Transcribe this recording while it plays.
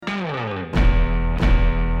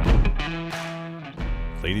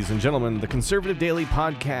Ladies and gentlemen, the Conservative Daily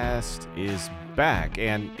Podcast is back,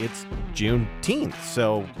 and it's Juneteenth,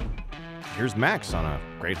 so here's Max on a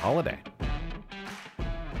great holiday.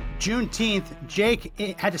 Juneteenth, Jake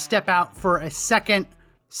had to step out for a second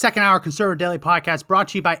hour Conservative Daily Podcast brought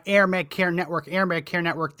to you by Air Medcare Network. Air Medcare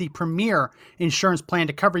Network, the premier insurance plan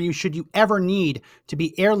to cover you should you ever need to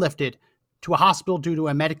be airlifted to a hospital due to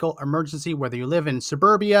a medical emergency, whether you live in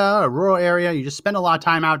suburbia, a rural area, you just spend a lot of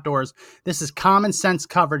time outdoors. This is common sense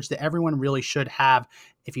coverage that everyone really should have.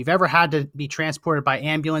 If you've ever had to be transported by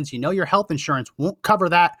ambulance, you know your health insurance won't cover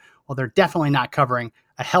that. Well, they're definitely not covering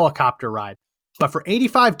a helicopter ride. But for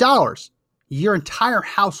 $85, your entire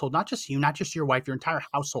household, not just you, not just your wife, your entire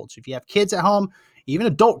household. So if you have kids at home, even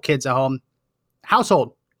adult kids at home,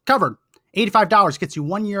 household covered. $85 gets you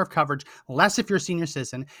 1 year of coverage, less if you're a senior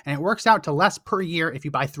citizen, and it works out to less per year if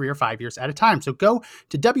you buy 3 or 5 years at a time. So go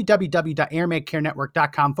to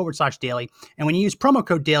www.airmedcarenetwork.com/daily. And when you use promo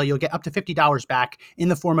code daily, you'll get up to $50 back in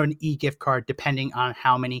the form of an e-gift card, depending on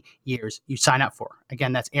how many years you sign up for.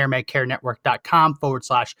 Again, that's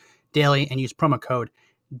airmedcarenetwork.com/daily and use promo code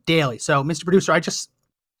daily. So, Mr. Producer,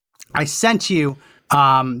 I sent you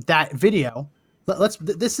that video.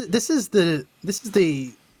 This is the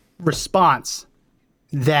response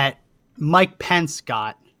that Mike Pence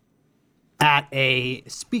got at a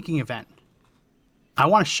speaking event. I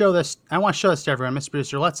want to show this to everyone, Mr.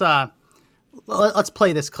 Producer. Let's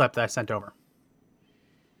play this clip that I sent over.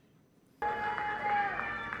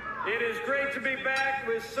 It is great to be back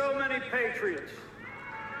with so many patriots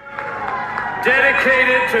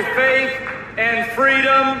dedicated to faith and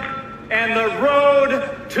freedom and the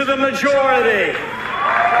road to the majority.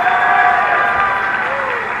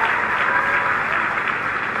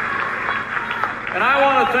 And I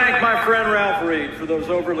want to thank my friend Ralph Reed for those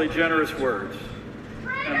overly generous words.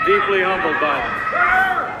 I'm deeply humbled by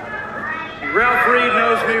them. Ralph Reed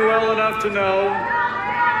knows me well enough to know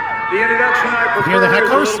the introduction I prefer is a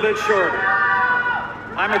little bit shorter.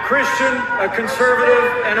 I'm a Christian, a conservative,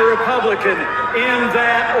 and a Republican in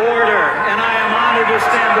that order, and I am honored to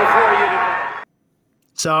stand before you today.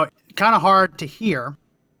 So, kind of hard to hear.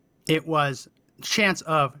 It was chants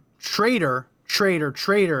of traitor,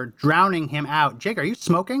 drowning him out. Jake, are you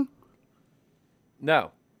smoking?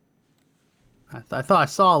 No. I thought I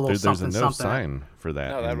saw a little something. There's no sign for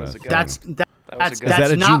that. No, that was a ghost. That's Is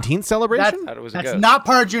that a Juneteenth celebration? That's not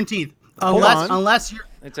part of Juneteenth. Unless you're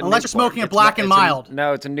smoking a black and mild.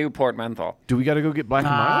 No, it's a Newport menthol. Do we got to go get black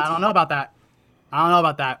and mild? I don't know about that.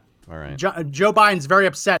 All right. Joe Biden's very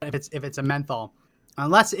upset if it's a menthol.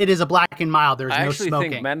 Unless it is a black and mild, there's no smoking. I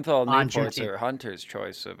actually think menthol on Newports Juneteenth. are Hunter's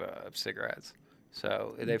choice of cigarettes.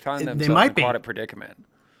 So they found They themselves might in be. quite a predicament.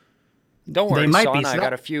 Don't worry, son. I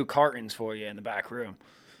got a few cartons for you in the back room.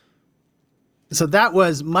 So that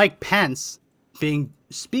was Mike Pence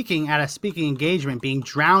speaking at a speaking engagement, being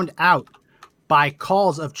drowned out by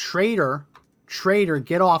calls of traitor,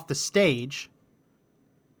 get off the stage.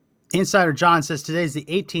 Insider John says today's the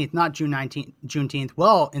 18th, not Juneteenth.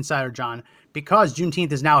 Well, Insider John, because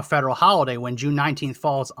Juneteenth is now a federal holiday, when June 19th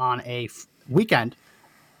falls on a weekend,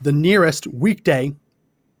 the nearest weekday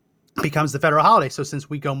becomes the federal holiday. So since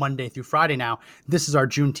we go Monday through Friday now, this is our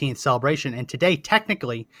Juneteenth celebration. And today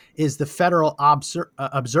technically is the federal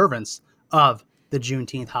observance of the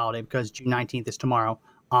Juneteenth holiday, because June 19th is tomorrow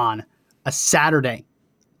on a Saturday.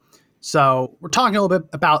 So we're talking a little bit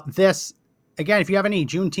about this. Again, if you have any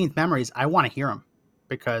Juneteenth memories, I want to hear them,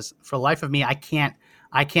 because for the life of me, I can't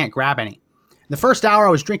grab any. In the first hour, I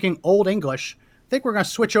was drinking Old English. I think we're going to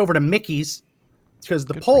switch over to Mickey's, because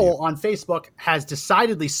the poll on Facebook has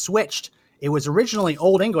decidedly switched. It was originally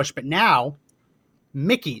Old English, but now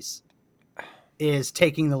Mickey's is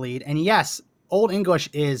taking the lead. And yes, Old English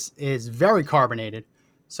is very carbonated,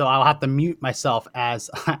 so I'll have to mute myself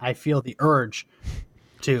as I feel the urge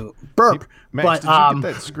to burp. Max, but did you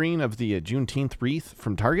get that screen of the Juneteenth wreath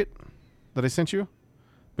from Target that I sent you?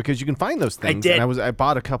 Because you can find those things. I did. And I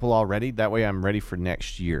bought a couple already. That way I'm ready for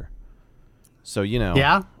next year. So,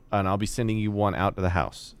 Yeah. And I'll be sending you one out to the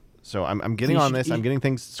house. So I'm getting on this. I'm getting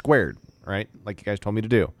things squared, right? Like you guys told me to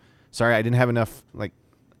do. Sorry, I didn't have enough. I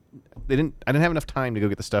didn't have enough time to go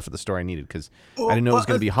get the stuff at the store I needed, because I didn't know it was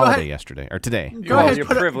going to be a holiday yesterday or today. Go ahead. Your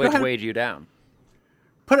privilege weighed you down.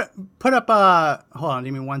 Put up hold on,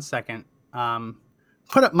 give me 1 second.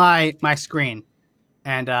 Put up my screen,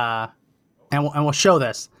 and we'll show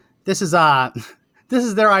this. This is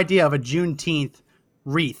their idea of a Juneteenth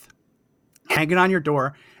wreath hanging on your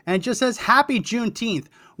door, and it just says Happy Juneteenth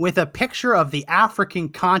with a picture of the African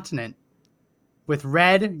continent with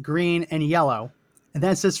red, green, and yellow. And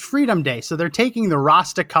then it says Freedom Day. So they're taking the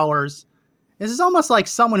Rasta colors This is almost like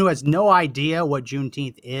someone who has no idea what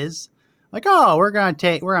Juneteenth is. Like, oh, we're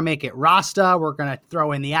gonna make it Rasta. We're gonna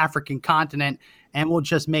throw in the African continent, and we'll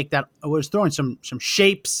just make that. We'll just throw in some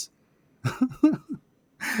shapes, and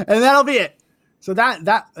that'll be it. So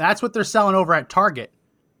that's what they're selling over at Target.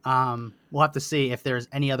 We'll have to see if there's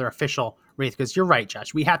any other official wreath, because you're right,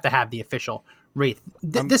 Josh. We have to have the official wreath.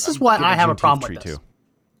 This is why I have a problem with this.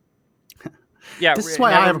 Yeah, this is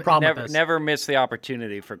why I have a problem with this. Never miss the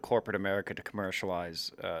opportunity for corporate America to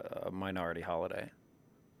commercialize a minority holiday.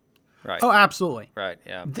 Right. Oh, absolutely. Right.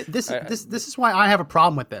 Yeah. This is why I have a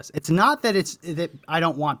problem with this. It's not that I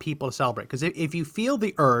don't want people to celebrate, because if you feel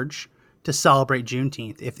the urge to celebrate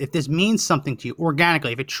Juneteenth, if this means something to you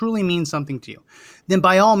organically, if it truly means something to you, then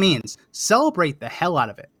by all means celebrate the hell out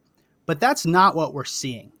of it. But that's not what we're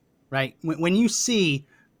seeing, right? When you see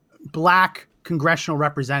black congressional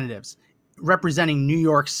representatives representing New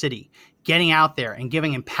York City getting out there and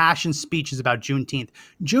giving impassioned speeches about Juneteenth.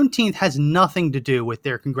 Juneteenth has nothing to do with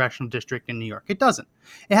their congressional district in New York. It doesn't.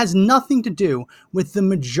 It has nothing to do with the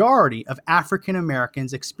majority of African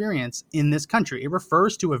Americans' experience in this country. It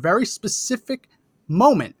refers to a very specific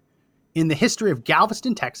moment in the history of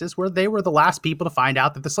Galveston, Texas, where they were the last people to find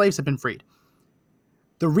out that the slaves had been freed.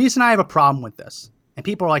 The reason I have a problem with this, and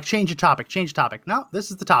people are like, change the topic. No,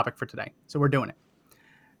 this is the topic for today, so we're doing it.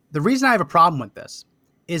 The reason I have a problem with this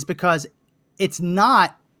is because it's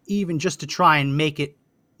not even just to try and make it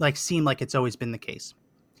seem like it's always been the case.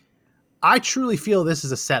 I truly feel this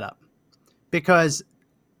is a setup, because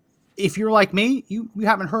if you're like me, you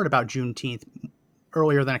haven't heard about Juneteenth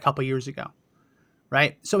earlier than a couple years ago,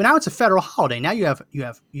 right? So now it's a federal holiday. Now you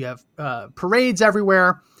have parades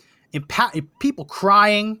everywhere, and people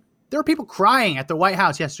crying. There were people crying at the White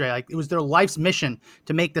House yesterday, like it was their life's mission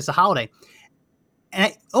to make this a holiday.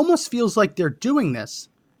 And it almost feels like they're doing this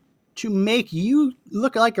to make you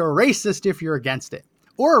look like a racist if you're against it,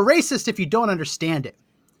 or a racist if you don't understand it,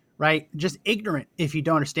 right? Just ignorant if you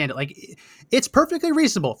don't understand it. Like, it's perfectly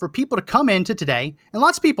reasonable for people to come into today, and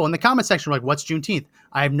lots of people in the comment section are like, what's Juneteenth?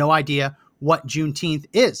 I have no idea what Juneteenth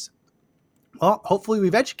is. Well, hopefully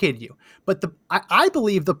we've educated you. But I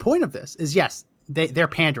believe the point of this is, yes, they're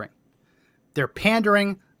pandering. They're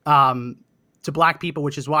pandering to black people,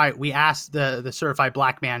 which is why we asked the certified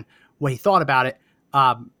black man what he thought about it.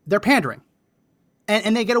 They're pandering,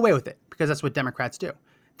 and they get away with it because that's what Democrats do.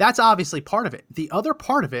 That's obviously part of it. The other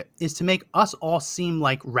part of it is to make us all seem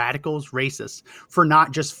like radicals, racists, for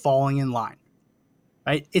not just falling in line,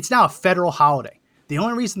 right? It's now a federal holiday. The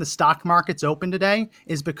only reason the stock market's open today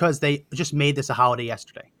is because they just made this a holiday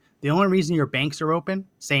yesterday. The only reason your banks are open,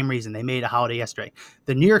 same reason, they made a holiday yesterday.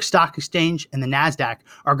 The New York Stock Exchange and the NASDAQ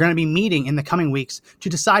are going to be meeting in the coming weeks to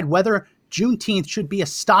decide whether Juneteenth should be a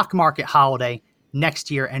stock market holiday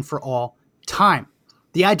next year and for all time.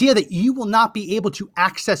 The idea that you will not be able to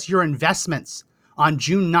access your investments on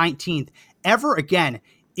June 19th ever again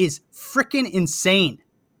is freaking insane.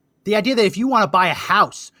 The idea that if you want to buy a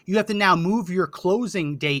house, you have to now move your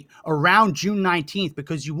closing date around June 19th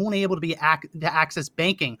because you won't be able to access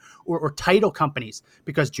banking or title companies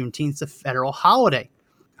because Juneteenth's a federal holiday.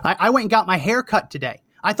 I went and got my hair cut today.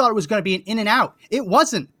 I thought it was going to be an in and out. It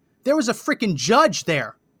wasn't. There was a freaking judge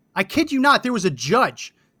there. I kid you not, there was a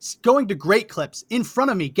judge going to Great Clips in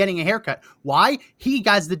front of me getting a haircut. Why? He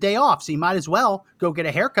got the day off, so you might as well go get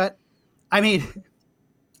a haircut. I mean,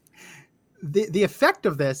 the effect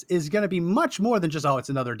of this is going to be much more than just, it's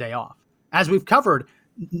another day off. As we've covered,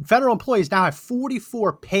 federal employees now have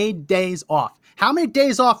 44 paid days off. How many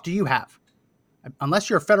days off do you have? Unless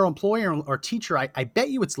you're a federal employee or teacher, I bet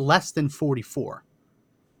you it's less than 44.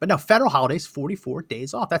 But no, federal holidays, 44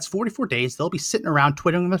 days off. That's 44 days. They'll be sitting around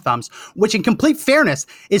twiddling their thumbs, which in complete fairness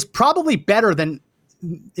is probably better than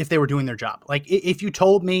if they were doing their job. Like, if you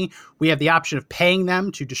told me we have the option of paying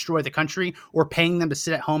them to destroy the country or paying them to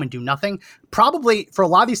sit at home and do nothing, probably for a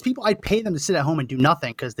lot of these people, I'd pay them to sit at home and do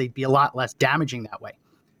nothing because they'd be a lot less damaging that way.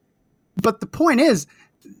 But the point is,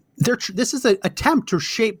 this is an attempt to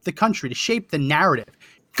shape the country, to shape the narrative.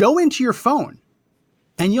 Go into your phone,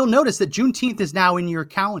 and you'll notice that Juneteenth is now in your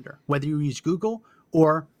calendar, whether you use Google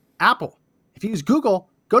or Apple. If you use Google,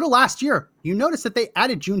 go to last year. You notice that they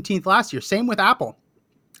added Juneteenth last year. Same with Apple.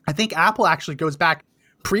 I think Apple actually goes back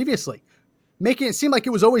previously, making it seem like it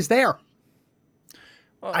was always there.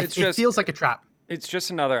 Well, it feels like a trap. It's just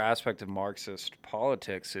another aspect of Marxist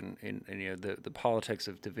politics and the politics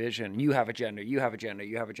of division. You have agenda, you have agenda,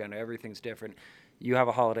 you have agenda. Everything's different. You have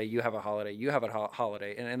a holiday, you have a holiday, you have a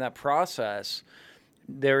holiday. And in that process,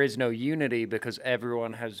 there is no unity because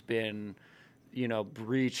everyone has been,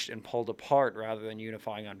 breached and pulled apart rather than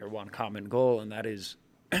unifying under one common goal, and that is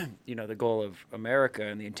the goal of America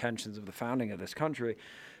and the intentions of the founding of this country.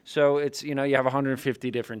 So it's, you have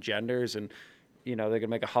 150 different genders, and, they're going to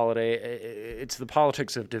make a holiday. It's the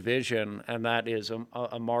politics of division, and that is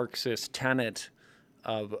a Marxist tenet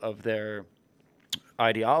of their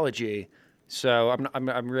ideology. So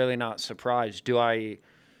I'm really not surprised. Do I,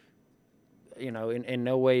 in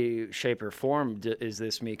no way, shape, or form is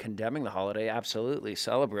this me condemning the holiday? Absolutely,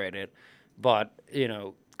 celebrate it, but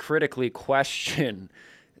critically question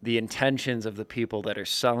the intentions of the people that are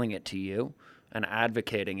selling it to you and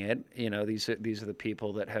advocating it. These are the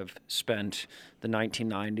people that have spent the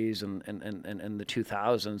 1990s and the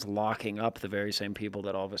 2000s locking up the very same people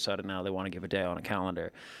that all of a sudden now they want to give a day on a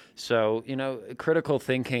calendar. So, critical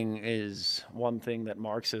thinking is one thing that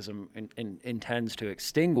Marxism intends to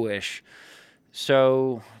extinguish.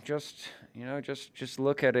 So just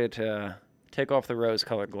look at it, take off the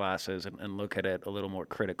rose-colored glasses and look at it a little more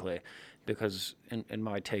critically, because in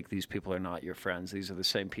my take, these people are not your friends. These are the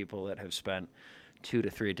same people that have spent 2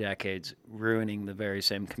 to 3 decades ruining the very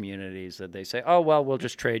same communities that they say, oh, well, we'll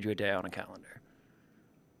just trade you a day on a calendar.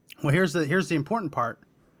 Well, here's the important part.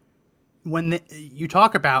 When you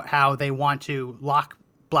talk about how they want to lock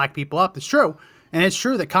black people up, it's true. And it's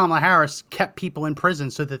true that Kamala Harris kept people in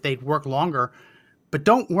prison so that they'd work longer. But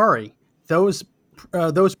don't worry, those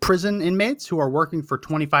prison inmates who are working for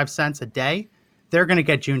 25 cents a day, they're going to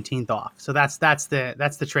get Juneteenth off. So that's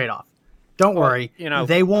the trade-off. Don't worry,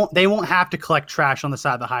 they won't have to collect trash on the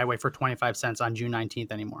side of the highway for 25 cents on June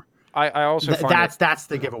 19th anymore. I also find that's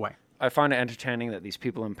the giveaway. I find it entertaining that these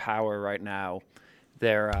people in power right now,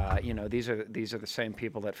 they're these are the same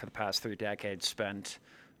people that for the past 3 decades spent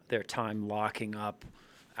their time locking up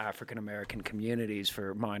African American communities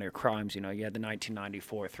for minor crimes. You had the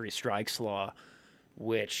 1994 3 strikes law,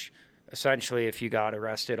 which essentially, if you got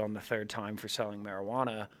arrested on the 3rd time for selling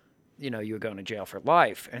marijuana, you were going to jail for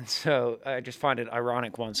life. And so I just find it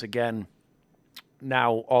ironic once again,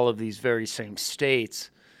 now all of these very same states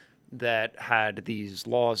that had these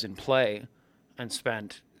laws in play and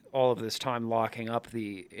spent all of this time locking up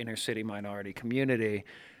the inner city minority community.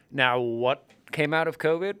 Now, what came out of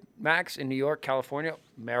COVID, Max, in New York, California?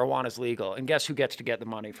 Marijuana is legal. And guess who gets to get the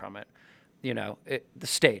money from it? The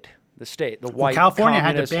state, the white California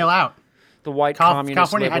had to bail out. The white communist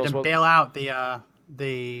California liberals had to bail out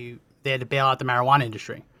they had to bail out the marijuana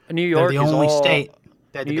industry. New York They're the only state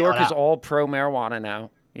that New York is all pro marijuana now.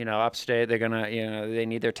 Upstate, they're gonna, they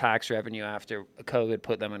need their tax revenue after COVID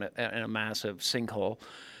put them in a massive sinkhole,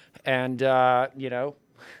 and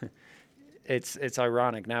it's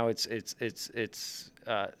ironic now. It's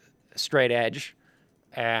straight edge,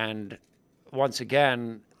 and once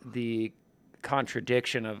again, the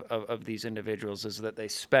contradiction of these individuals is that they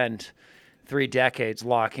spent 3 decades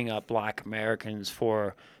locking up black Americans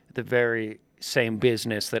for the very same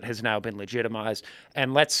business that has now been legitimized.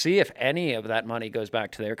 And let's see if any of that money goes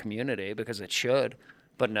back to their community, because it should.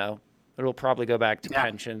 But no, it'll probably go back to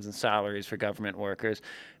pensions and salaries for government workers,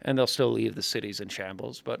 and they'll still leave the cities in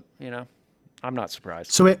shambles. But, I'm not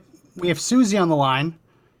surprised. So we have Susie on the line.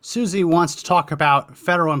 Susie wants to talk about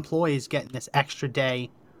federal employees getting this extra day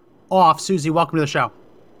off. Susie, welcome to the show.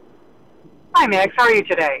 Hi, Max. How are you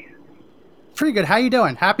today? Pretty good. How you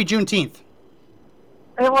doing? Happy Juneteenth.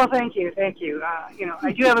 Well, thank you.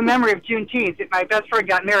 I do have a memory of Juneteenth. My best friend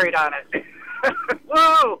got married on it.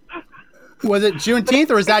 Whoa! Was it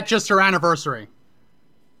Juneteenth, or is that just her anniversary?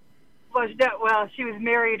 Well, she was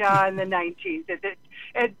married on the 19th.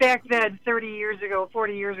 Back then, 30 years ago,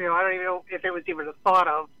 40 years ago, I don't even know if it was even a thought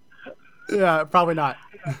of. Yeah, probably not.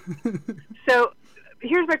 So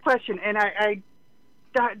here's my question, and I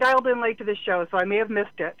dialed in late to the show, so I may have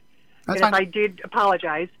missed it. That's and fine. if I did,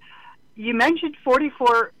 apologize. You mentioned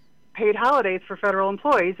 44 paid holidays for federal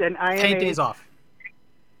employees, and paid days off.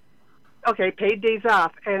 Okay, paid days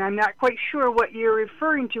off. And I'm not quite sure what you're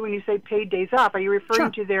referring to when you say paid days off. Are you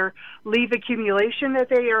referring to their leave accumulation that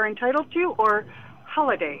they are entitled to, or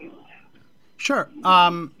holidays? Sure.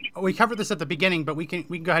 We covered this at the beginning, but we can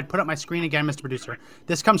go ahead and put up my screen again, Mr. Producer.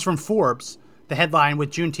 This comes from Forbes. The headline: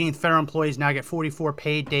 with Juneteenth, federal employees now get 44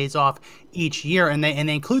 paid days off each year, and they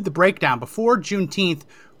include the breakdown. Before Juneteenth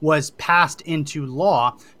was passed into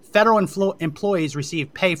law, federal employees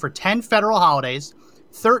received pay for 10 federal holidays,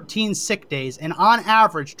 13 sick days, and on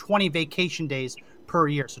average 20 vacation days per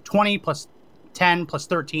year. So 20 plus 10 plus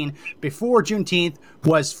 13 before Juneteenth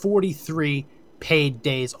was 43 paid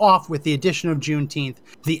days off. With the addition of Juneteenth,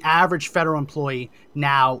 the average federal employee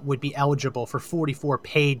now would be eligible for 44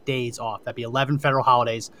 paid days off. That'd be 11 federal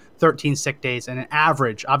holidays, 13 sick days, and an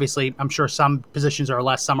average. Obviously, I'm sure some positions are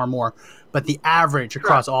less, some are more, but the average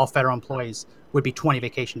across all federal employees would be 20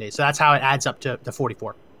 vacation days. So that's how it adds up to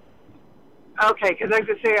 44. Okay, because I was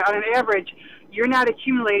going to say, on an average, you're not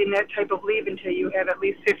accumulating that type of leave until you have at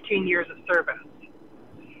least 15 years of service.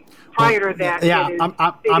 Prior to that, yeah, it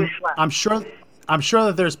is, I'm sure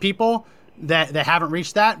that there's people that haven't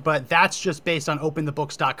reached that, but that's just based on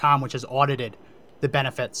openthebooks.com, which has audited the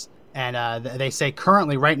benefits. And they say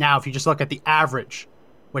currently, right now, if you just look at the average,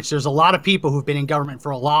 which there's a lot of people who've been in government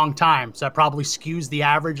for a long time, so that probably skews the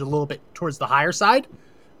average a little bit towards the higher side.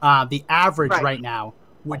 The average right now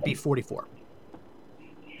would be 44.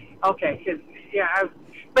 Okay,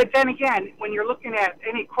 but then again, when you're looking at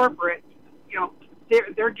any corporate,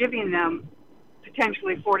 they're giving them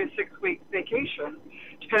potentially 4 to 6 weeks vacation,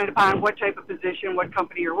 depending upon what type of position, what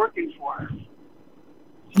company you're working for.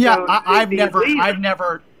 Yeah, So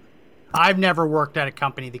I've never worked at a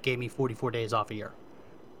company that gave me 44 days off a year.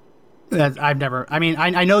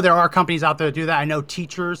 I know there are companies out there that do that. I know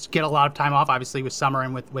teachers get a lot of time off, obviously with summer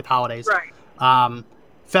and with holidays. Right.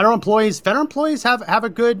 Federal employees have a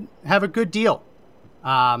good deal.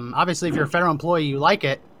 Obviously, if you're a federal employee, you like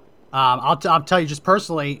it. I'll tell you just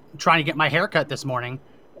personally, trying to get my hair cut this morning,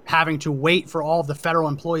 having to wait for all of the federal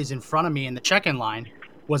employees in front of me in the check-in line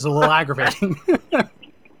was a little aggravating.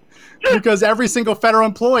 Because every single federal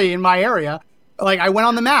employee in my area, like I went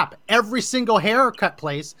on the map, every single haircut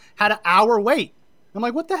place had an hour wait. I'm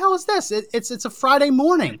like, what the hell is this? It's a Friday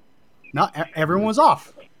morning. No, everyone was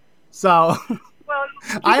off. So well,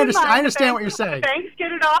 I understand what you're saying. Banks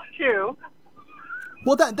get it off too.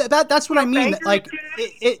 Well, that's what I mean. Like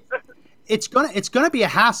it's gonna be a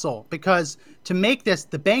hassle because to make this,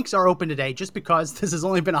 the banks are open today just because this has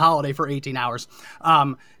only been a holiday for 18 hours.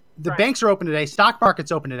 The banks are open today, stock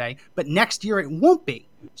market's open today, but next year it won't be.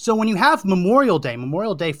 So when you have Memorial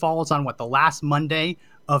Day falls on the last Monday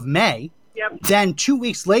of May. Yep. Then 2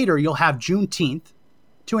 weeks later you'll have Juneteenth.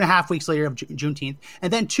 2.5 weeks later of Juneteenth,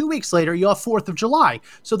 and then 2 weeks later you'll have 4th of July.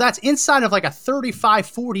 So that's inside of like a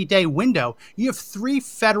 35-40 day window. You have 3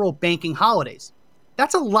 federal banking holidays.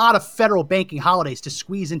 That's a lot of federal banking holidays to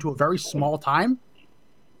squeeze into a very small time.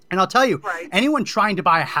 And I'll tell you, anyone trying to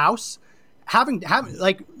buy a house, having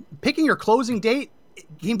picking your closing date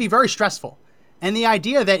can be very stressful. And the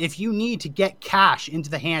idea that if you need to get cash into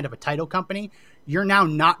the hand of a title company, you're now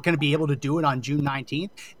not going to be able to do it on June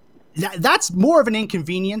 19th. That's more of an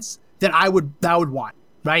inconvenience than I would want,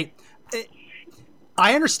 right?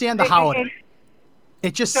 I understand the holiday.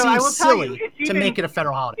 It just seems silly to make it a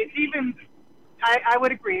federal holiday. It's even, I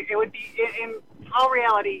would agree. It would be, in all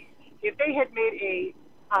reality, if they had made a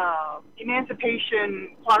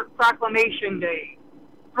Emancipation Proclamation Day,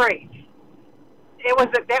 great.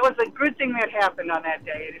 That was a good thing that happened on that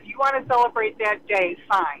day. And if you want to celebrate that day,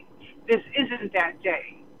 fine. This isn't that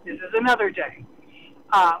day. This is another day.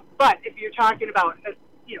 But if you're talking about,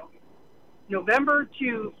 November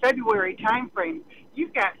to February timeframe,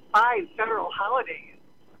 you've got 5 federal holidays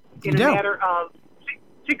in a matter of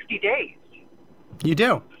 60 days. You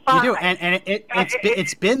do. 5. You do. And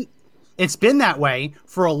it's been that way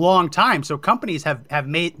for a long time. So companies have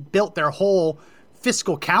built their whole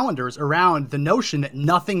fiscal calendars around the notion that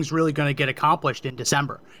nothing's really going to get accomplished in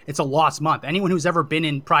December. It's a lost month. Anyone who's ever been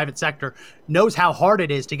in private sector knows how hard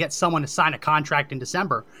it is to get someone to sign a contract in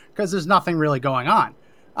December because there's nothing really going on.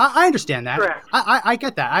 I understand that. Correct. I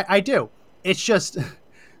get that. I do. It's just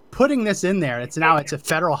putting this in there. It's a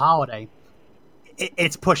federal holiday.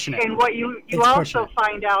 It's pushing it. And what you also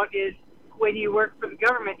find out is when you work for the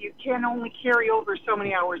government, you can only carry over so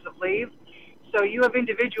many hours of leave. So you have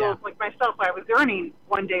individuals like myself, I was earning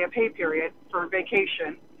 1 day a pay period for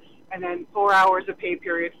vacation and then 4 hours a pay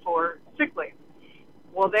period for sick leave.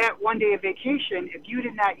 Well, that 1 day of vacation, if you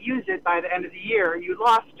did not use it by the end of the year, you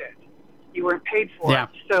lost it. You weren't paid for it.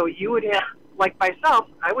 So you would have, like myself,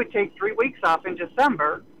 I would take 3 weeks off in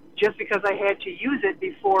December just because I had to use it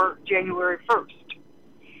before January 1st.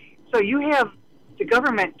 So you have the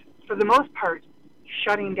government, for the most part,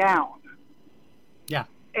 shutting down. Yeah.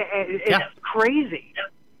 It's crazy.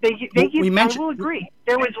 I will agree.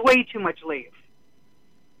 There was way too much leave.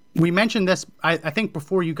 We mentioned this, I think,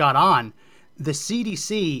 before you got on. The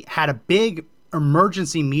CDC had a big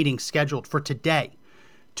emergency meeting scheduled for today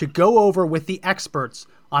to go over with the experts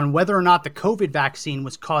on whether or not the COVID vaccine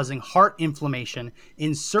was causing heart inflammation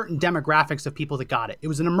in certain demographics of people that got it. It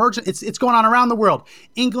was an emergent. It's going on around the world.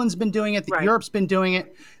 England's been doing it. Europe's been doing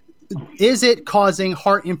it. Is it causing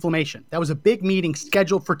heart inflammation? That was a big meeting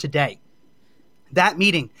scheduled for today. That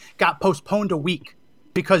meeting got postponed a week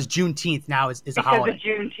because Juneteenth now is a holiday.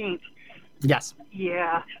 Because of Juneteenth. Yes.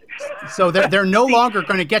 Yeah. So they're no longer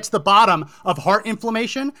going to get to the bottom of heart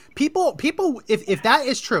inflammation. People, if that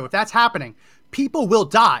is true, if that's happening, people will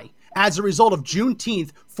die. as a result of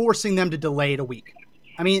Juneteenth forcing them to delay it a week.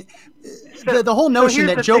 I mean, the whole notion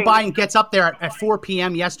that Joe Biden gets up there at 4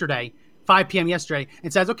 p.m. yesterday, 5 p.m. yesterday,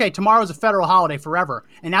 and says, okay, tomorrow's a federal holiday forever,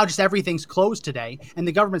 and now just everything's closed today, and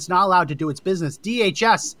the government's not allowed to do its business.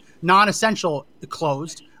 DHS, non-essential,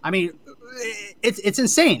 closed. I mean, it's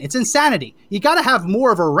insane. It's insanity. You got to have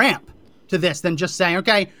more of a ramp to this than just saying,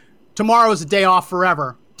 okay, tomorrow's a day off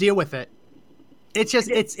forever. Deal with it. It's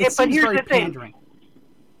just, it seems very pandering.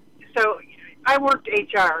 So I worked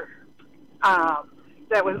HR.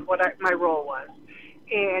 That was what my role was.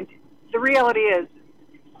 And the reality is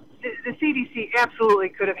the CDC absolutely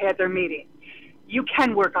could have had their meeting. You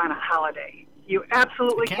can work on a holiday. You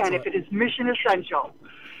absolutely can if it is mission essential.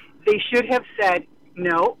 They should have said,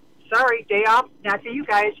 no, sorry, day off, not for you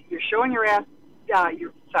guys. You're showing your ass.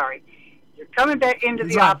 You're coming back into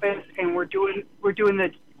the office, and we're doing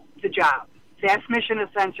the job. That's mission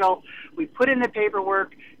essential. We put in the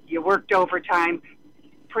paperwork. You worked overtime.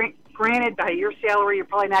 Granted, by your salary, you're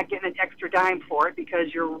probably not getting an extra dime for it because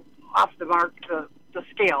you're off the mark, the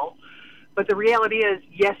scale. But the reality is,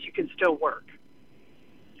 yes, you can still work.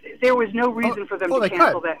 There was no reason for them to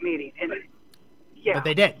cancel that meeting. And yeah, but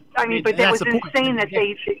they did. I mean, but that was insane that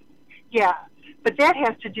they. Yeah, but that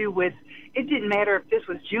has to do with. It didn't matter if this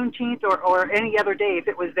was Juneteenth or any other day. If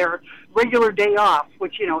it was their regular day off,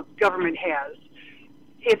 which government has,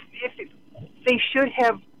 if they should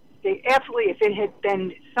have. They absolutely, if it had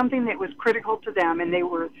been something that was critical to them and they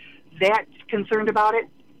were that concerned about it,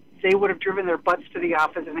 they would have driven their butts to the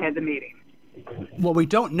office and had the meeting. Well, we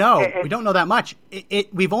don't know. We don't know that much.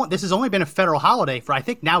 This has only been a federal holiday for, I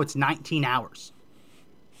think now it's 19 hours.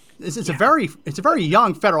 It's a very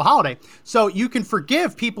young federal holiday. So you can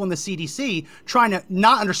forgive people in the CDC trying to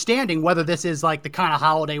not understanding whether this is like the kind of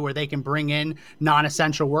holiday where they can bring in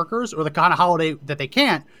non-essential workers or the kind of holiday that they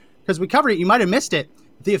can't, because we covered it. You might have missed it.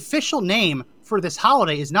 The official name for this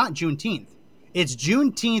holiday is not Juneteenth. It's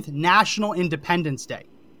Juneteenth National Independence Day.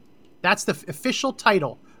 That's the official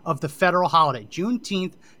title of the federal holiday,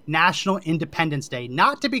 Juneteenth National Independence Day,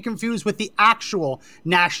 not to be confused with the actual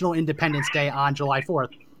National Independence Day on July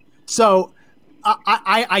 4th. So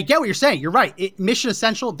I get what you're saying. You're right. Mission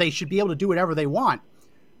essential, they should be able to do whatever they want.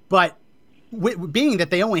 But being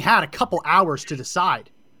that they only had a couple hours to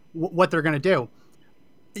decide what they're going to do,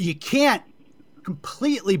 you can't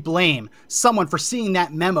completely blame someone for seeing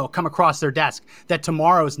that memo come across their desk that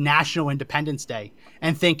tomorrow is National Independence Day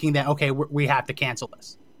and thinking that, okay, we have to cancel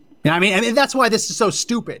this. You know what I mean? That's why this is so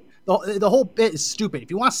stupid. The whole bit is stupid. If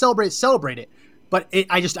you want to celebrate it. But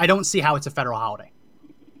I don't see how it's a federal holiday.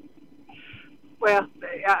 Well,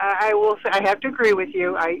 I will say, I have to agree with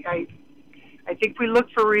you. I think we look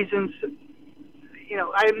for reasons.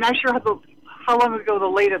 I'm not sure how long ago the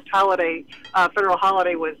latest federal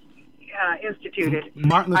holiday was instituted.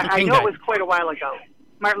 Martin Luther King Day. It was quite a while ago.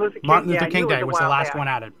 Martin Luther King Day was the last one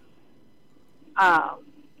added.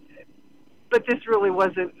 But this really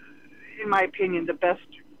wasn't, in my opinion, the best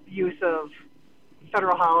use of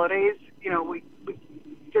federal holidays.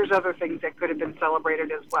 There's other things that could have been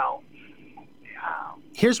celebrated as well.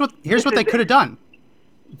 Here's what they could have done.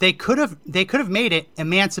 They could have made it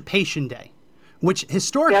Emancipation Day, which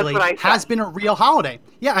historically has been a real holiday.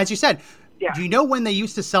 Yeah, as you said. Yeah. Do you know when they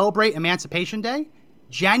used to celebrate Emancipation Day?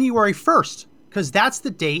 January 1st, because that's the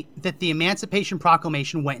date that the Emancipation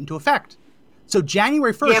Proclamation went into effect. So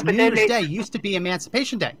January 1st, New Year's Day, used to be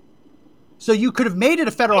Emancipation Day. So you could have made it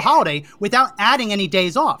a federal holiday without adding any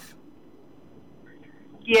days off.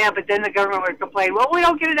 Yeah, but then the government would complain, well, we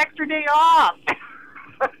don't get an extra day off.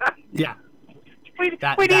 Yeah. We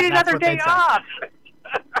need another day off.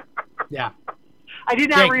 Yeah. I did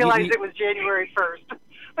not realize it was January 1st.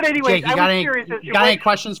 But anyway, Jake, I was curious. You got any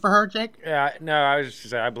questions for her, Jake? Yeah, no, I was just going to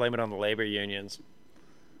say, I blame it on the labor unions.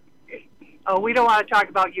 Oh, we don't want to talk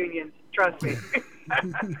about unions. Trust me.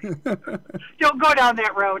 Don't go down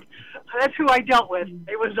that road. That's who I dealt with.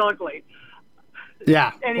 It was ugly.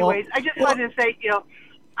 Yeah. Anyways, I just wanted to say,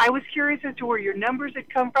 I was curious as to where your numbers had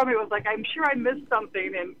come from. It was like, I'm sure I missed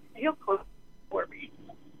something, and he'll close for me.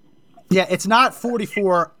 Yeah, it's not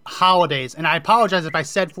 44 holidays, and I apologize if I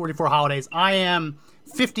said 44 holidays. I am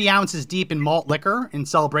 50 ounces deep in malt liquor in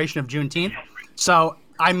celebration of Juneteenth, so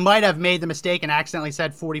I might have made the mistake and accidentally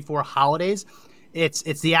said 44 holidays. It's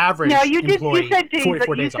the average. No, you did. You said days.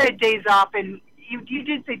 You said days off, and you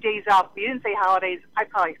did say days off. You didn't say holidays. I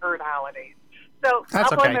probably heard holidays. So I'll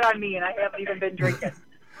blame it on me, and I haven't even been drinking.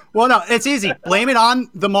 Well, no, it's easy. Blame it on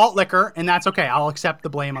the malt liquor, and that's okay. I'll accept the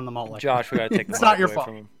blame on the malt liquor. Josh, we got to take the It's not your fault.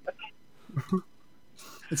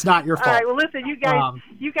 It's not your fault. All right. Well, listen, you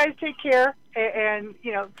guys take care, and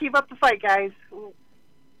keep up the fight, guys.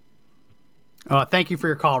 Oh, thank you for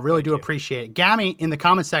your call. Really do appreciate it. Gammy in the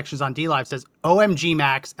comment sections on DLive says, OMG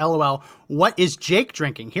Max, LOL, what is Jake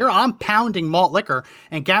drinking? Here I'm pounding malt liquor,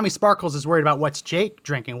 and Gammy Sparkles is worried about what's Jake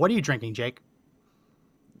drinking. What are you drinking, Jake?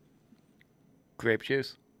 Grape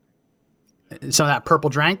juice. Some of that purple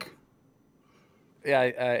drank?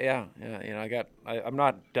 Yeah. You know, I'm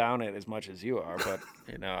not down it as much as you are, but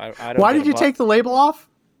you know, I don't. Why did you take the label off?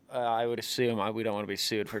 I would assume we don't want to be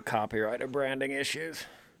sued for copyright or branding issues.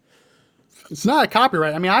 It's not a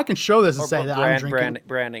copyright. I mean, I can show this and say that I'm drinking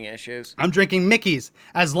branding issues. I'm drinking Mickey's.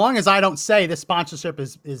 As long as I don't say this sponsorship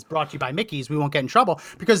is brought to you by Mickey's, we won't get in trouble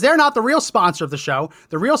because they're not the real sponsor of the show.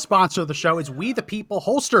 The real sponsor of the show is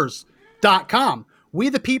WeThePeopleHolsters.com.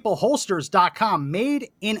 WeThePeopleHolsters.com, made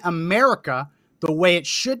in America the way it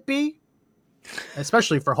should be,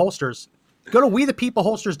 especially for holsters. Go to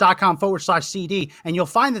WeThePeopleHolsters.com/CD and you'll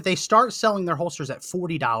find that they start selling their holsters at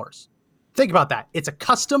 $40. Think about that. It's a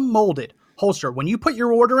custom molded holster. When you put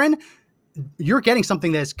your order in, you're getting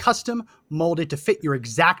something that is custom molded to fit your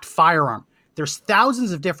exact firearm. There's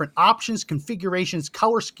thousands of different options, configurations,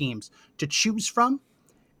 color schemes to choose from.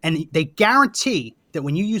 And they guarantee that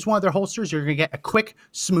when you use one of their holsters, you're going to get a quick,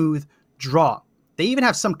 smooth draw. They even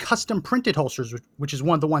have some custom printed holsters, which is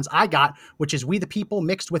one of the ones I got, which is We the People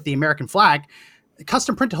mixed with the American flag.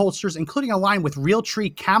 Custom printed holsters, including a line with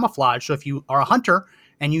Realtree camouflage. So if you are a hunter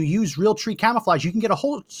and you use Realtree camouflage, you can get a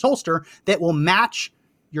holster that will match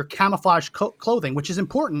your camouflage clothing, which is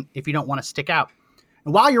important if you don't want to stick out.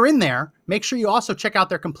 And while you're in there, make sure you also check out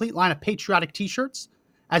their complete line of patriotic t-shirts,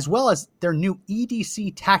 as well as their new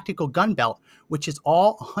EDC tactical gun belt, which is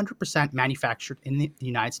all 100% manufactured in the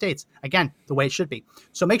United States. Again, the way it should be.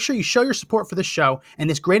 So make sure you show your support for this show and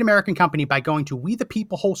this great American company by going to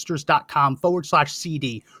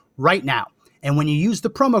WeThePeopleHolsters.com/CD right now. And when you use the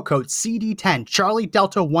promo code CD10, Charlie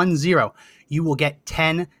Delta 10, you will get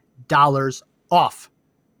 $10 off.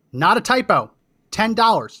 Not a typo,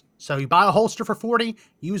 $10. So you buy a holster for $40,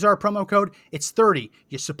 use our promo code, it's $30.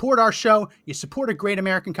 You support our show, you support a great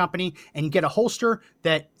American company, and you get a holster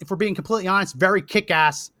that, if we're being completely honest, very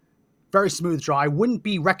kick-ass, very smooth draw. I wouldn't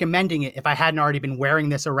be recommending it if I hadn't already been wearing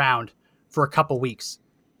this around for a couple weeks.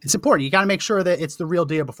 It's important. You got to make sure that it's the real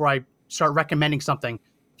deal before I start recommending something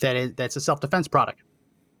that's a self-defense product.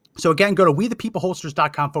 So again, go to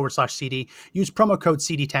WeThePeopleHolsters.com/CD, use promo code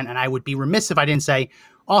CD10, and I would be remiss if I didn't say,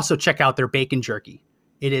 also check out their bacon jerky.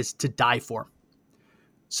 It is to die for.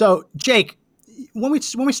 So, Jake, when we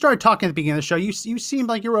started talking at the beginning of the show, you seemed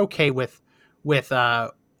like you're okay with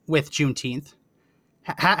Juneteenth.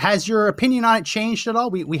 Has your opinion on it changed at all?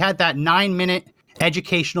 We had that 9-minute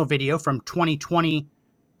educational video from 2020,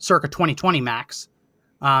 circa 2020 Max.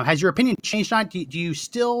 Has your opinion changed on it? Do you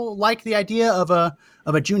still like the idea of a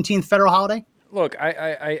Juneteenth federal holiday? Look,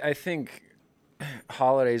 I think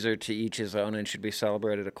holidays are to each his own and should be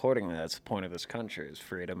celebrated accordingly. That's the point of this country, is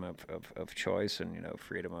freedom of choice and, you know,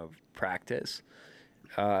 freedom of practice.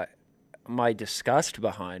 My disgust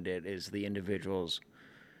behind it is the individuals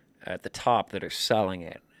at the top that are selling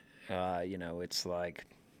it. You know, it's like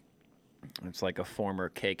a former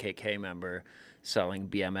KKK member selling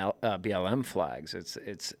BLM flags.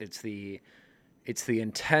 It's the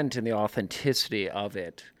intent and the authenticity of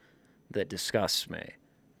it that disgusts me.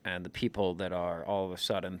 And the people that are all of a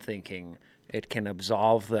sudden thinking it can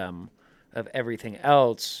absolve them of everything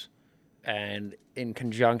else, and in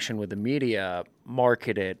conjunction with the media,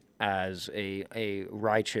 market it as a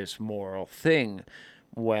righteous, moral thing,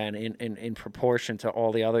 when in proportion to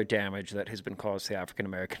all the other damage that has been caused to the African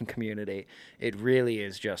American community, it really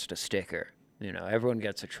is just a sticker. You know, everyone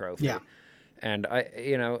gets a trophy. Yeah. And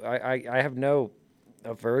I have no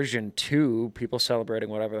aversion to people celebrating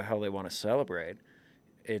whatever the hell they want to celebrate.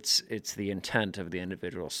 It's the intent of the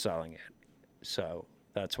individual selling it. So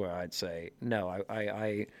that's where I'd say no.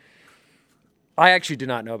 I actually do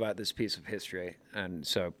not know about this piece of history, and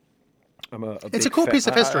so it's a cool piece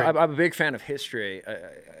of history. I'm a big fan of history,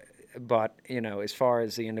 but you know, as far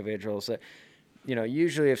as the individuals, you know,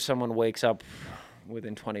 usually if someone wakes up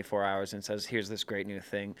within 24 hours and says, "Here's this great new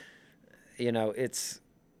thing," you know, it's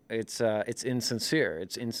insincere.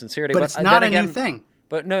 It's insincerity. But it's not a new thing.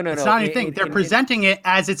 But no. It's not anything. They're presenting it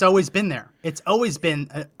as it's always been there. It's always been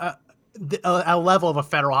a level of a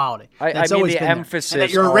federal holiday. I mean, the emphasis. And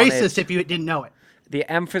that you're a racist if you didn't know it. The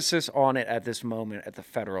emphasis on it at this moment at the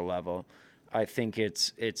federal level, I think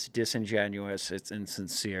it's disingenuous. It's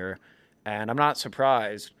insincere, and I'm not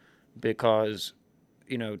surprised because,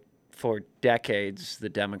 you know, for decades the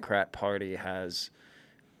Democrat Party has,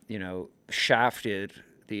 you know, shafted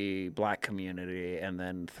the black community and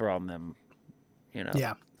then thrown them, you know,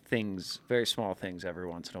 things, very small things every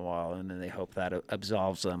once in a while, and then they hope that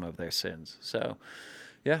absolves them of their sins. So,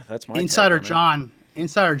 yeah, that's my Insider John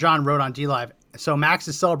wrote on DLive. So Max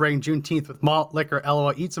is celebrating Juneteenth with malt liquor.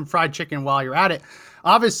 LOL. Eat some fried chicken while you're at it.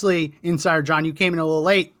 Obviously, Insider John, you came in a little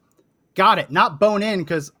late. Got it. Not bone in,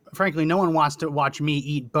 because frankly, no one wants to watch me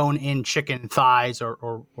eat bone in chicken thighs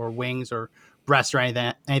or wings or breasts or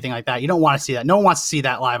anything like that. You don't want to see that. No one wants to see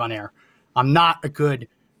that live on air. I'm not a good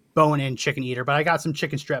bone in chicken eater, but I got some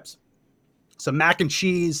chicken strips, some mac and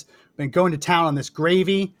cheese. Been going to town on this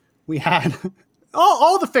gravy. We had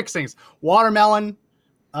all the fixings, watermelon,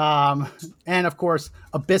 and of course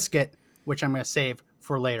a biscuit, which I'm going to save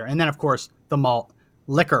for later. And then of course the malt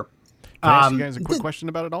liquor. Can I ask you guys a quick question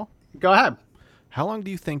about it all? Go ahead. How long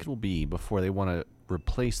do you think it'll be before they want to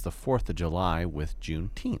replace the 4th of July with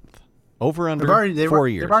Juneteenth? Over under 4 years. They've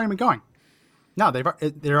already been going. No,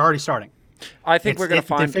 they're already starting. I think we're going to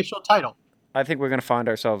find the official title. I think we're going to find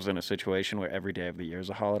ourselves in a situation where every day of the year is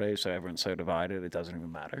a holiday, so everyone's so divided it doesn't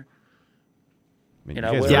even matter. I mean, you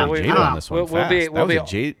guys really jaded on this one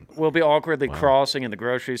we'll be awkwardly crossing in the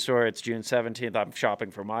grocery store. It's June 17th. I'm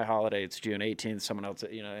shopping for my holiday. It's June 18th. Someone else,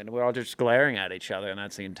 and we're all just glaring at each other, and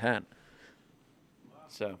that's the intent.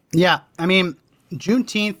 So yeah, I mean,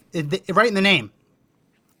 Juneteenth, right in the name.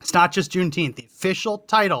 It's not just Juneteenth. The official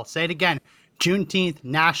title, say it again, Juneteenth,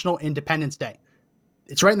 National Independence Day.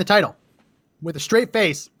 It's right in the title. With a straight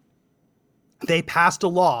face, they passed a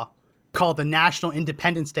law called the National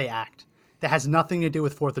Independence Day Act that has nothing to do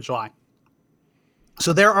with 4th of July.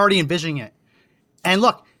 So they're already envisioning it. And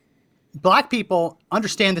look, black people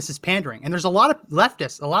understand this is pandering. And there's a lot of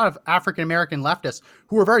leftists, a lot of African-American leftists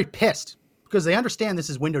who are very pissed because they understand this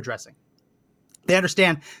is window dressing. They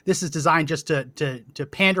understand this is designed just to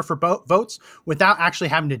pander for votes without actually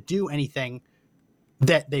having to do anything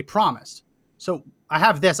that they promised. So I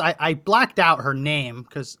have this. I blacked out her name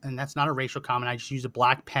and that's not a racial comment. I just use a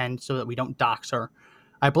black pen so that we don't dox her.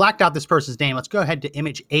 I blacked out this person's name. Let's go ahead to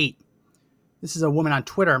image 8. This is a woman on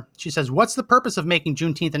Twitter. She says, "What's the purpose of making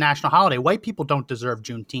Juneteenth a national holiday? White people don't deserve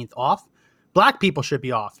Juneteenth off. Black people should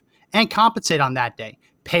be off and compensate on that day.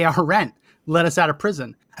 Pay our rent. Let us out of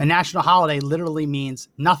prison. A national holiday literally means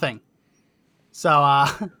nothing." So,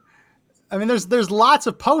 I mean, there's lots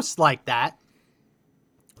of posts like that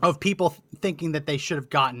of people thinking that they should have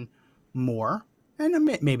gotten more. And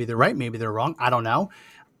maybe they're right. Maybe they're wrong. I don't know.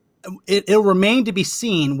 It'll remain to be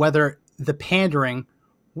seen whether the pandering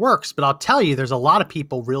works. But I'll tell you, there's a lot of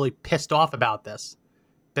people really pissed off about this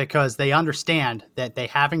because they understand that they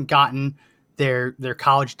haven't gotten their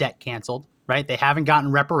college debt canceled, right? They haven't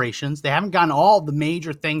gotten reparations. They haven't gotten all the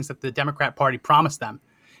major things that the Democrat Party promised them.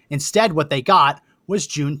 Instead, what they got was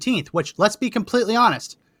Juneteenth, which, let's be completely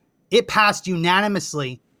honest, it passed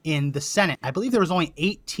unanimously in the Senate. I believe there was only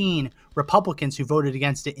 18 Republicans who voted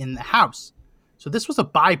against it in the House. So this was a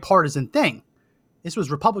bipartisan thing. This was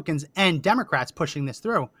Republicans and Democrats pushing this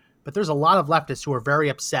through. But there's a lot of leftists who are very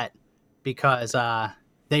upset because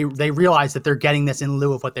they realize that they're getting this in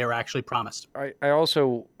lieu of what they were actually promised. I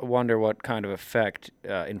also wonder what kind of effect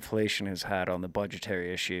inflation has had on the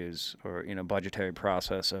budgetary issues or budgetary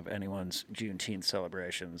process of anyone's Juneteenth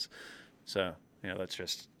celebrations. So that's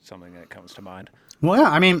just something that comes to mind. Well,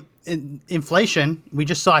 yeah, I mean, inflation. We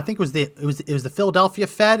just saw. I think it was the Philadelphia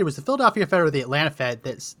Fed. It was the Philadelphia Fed or the Atlanta Fed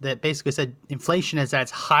that basically said inflation is at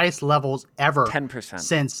its highest levels ever. 10%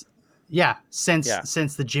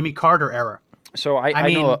 since the Jimmy Carter era. So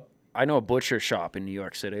I know a butcher shop in New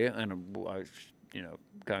York City, and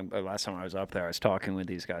last time I was up there, I was talking with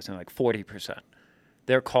these guys, and like 40%.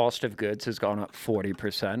 Their cost of goods has gone up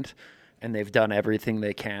 40%. And they've done everything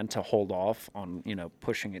they can to hold off on,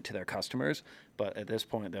 pushing it to their customers. But at this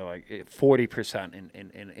point, they're like 40%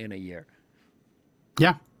 in a year.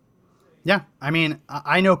 Yeah. Yeah. I mean,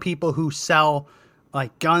 I know people who sell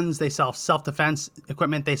like guns. They sell self-defense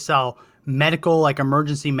equipment. They sell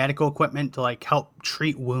emergency medical equipment to like help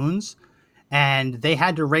treat wounds. And they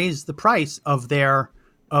had to raise the price of their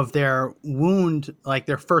wound, like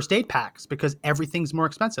their first aid packs, because everything's more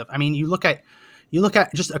expensive. I mean, you look at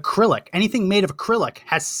just acrylic. Anything made of acrylic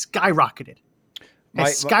has skyrocketed.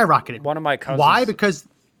 One of my cousins. Why? Because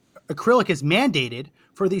acrylic is mandated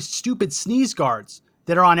for these stupid sneeze guards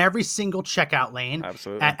that are on every single checkout lane.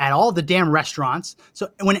 Absolutely. At all the damn restaurants. So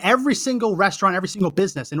when every single restaurant, every single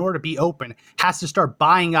business, in order to be open, has to start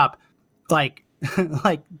buying up like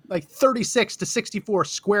 36 to 64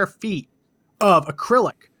 square feet of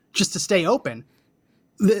acrylic just to stay open,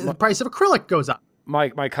 the price of acrylic goes up.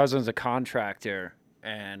 My cousin's a contractor,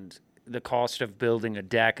 and the cost of building a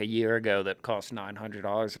deck a year ago that cost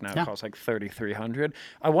 $900 and now it costs like $3,300.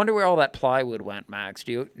 I wonder where all that plywood went, Max.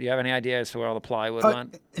 Do you have any idea as to where all the plywood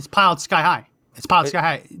went? It's piled sky high. It's piled sky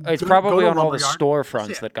high. It's probably on all the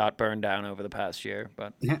storefronts that got burned down over the past year.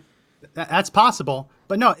 But yeah, that's possible.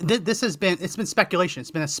 But no, it's been speculation.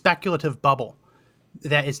 It's been a speculative bubble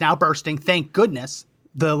that is now bursting. Thank goodness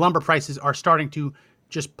the lumber prices are starting to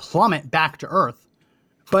just plummet back to earth.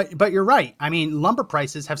 But you're right. I mean, lumber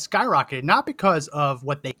prices have skyrocketed, not because of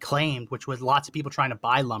what they claimed, which was lots of people trying to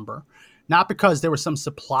buy lumber, not because there was some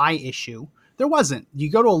supply issue. There wasn't. You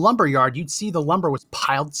go to a lumber yard, you'd see the lumber was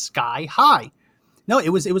piled sky high. No, it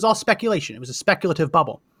was all speculation. It was a speculative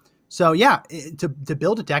bubble. So yeah, to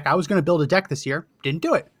build a deck, I was going to build a deck this year. Didn't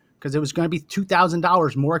do it because it was going to be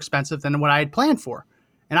 $2,000 more expensive than what I had planned for.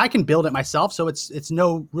 And I can build it myself, so it's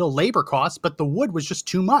no real labor cost, but the wood was just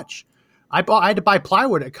too much. I had to buy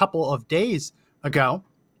plywood a couple of weeks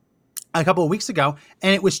ago,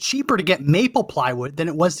 and it was cheaper to get maple plywood than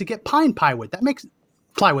it was to get pine plywood. That makes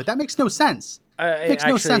no sense. It makes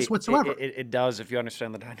no sense whatsoever. It does if you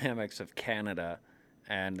understand the dynamics of Canada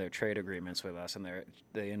and their trade agreements with us and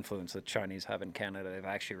the influence that Chinese have in Canada. They've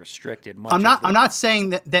actually restricted much. I'm not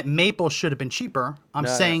saying that maple should have been cheaper. I'm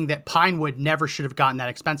saying that pine wood never should have gotten that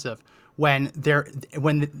expensive. When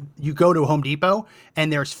you go to Home Depot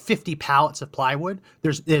and there's 50 pallets of plywood,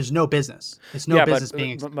 there's no business. It's no business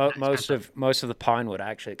being expensive. Most of the pine wood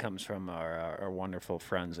actually comes from our wonderful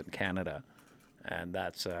friends in Canada, and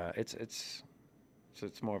that's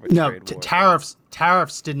it's more of a trade war.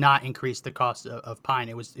 Tariffs did not increase the cost of pine.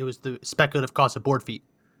 It was the speculative cost of board feet.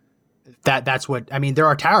 That's what I mean. There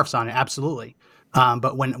are tariffs on it, absolutely.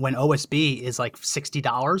 But when OSB is like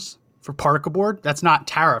 $60 for particle board, that's not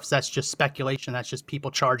tariffs. That's just speculation. That's just people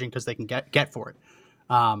charging because they can get for it.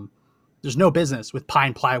 There's no business with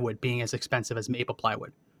pine plywood being as expensive as maple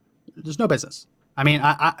plywood. There's no business. I mean,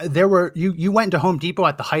 you went to Home Depot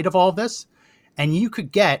at the height of all of this, and you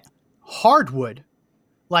could get hardwood.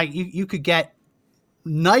 Like you could get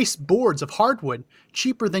nice boards of hardwood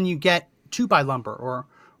cheaper than you get 2x lumber or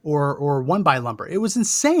 1x lumber. It was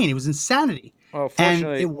insane. It was insanity. Well,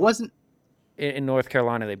 fortunately, and it wasn't. In North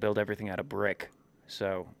Carolina, they build everything out of brick,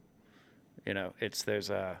 so there's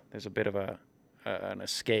a bit of an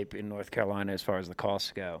escape in North Carolina as far as the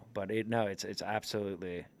costs go. But it's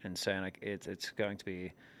absolutely insane. Like it's going to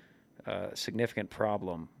be a significant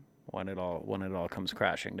problem when it all comes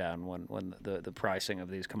crashing down, when the pricing of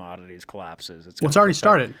these commodities collapses. It's already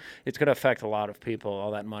started. It's going to affect a lot of people.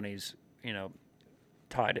 All that money's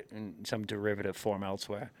tied in some derivative form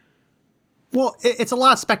elsewhere. Well, it's a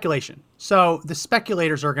lot of speculation. So the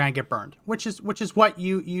speculators are going to get burned, which is what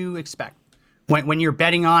you expect. When you're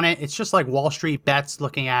betting on it, it's just like Wall Street bets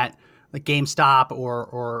looking at like GameStop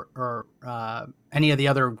or any of the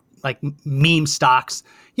other like meme stocks.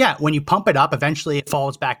 Yeah, when you pump it up, eventually it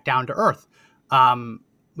falls back down to earth.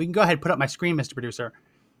 We can go ahead and put up my screen, Mr. Producer.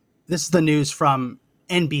 This is the news from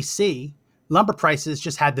NBC. Lumber prices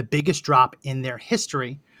just had the biggest drop in their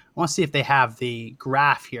history. I want to see if they have the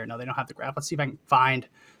graph here. No, they don't have the graph. Let's see if I can find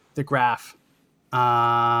the graph.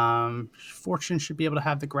 Fortune should be able to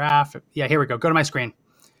have the graph. Yeah, here we go. Go to my screen.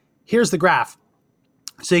 Here's the graph.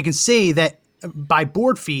 So you can see that by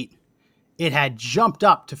board feet, it had jumped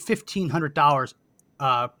up to $1,500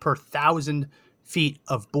 per 1,000 feet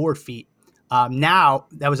of board feet. Now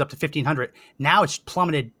that was up to 1,500. Now it's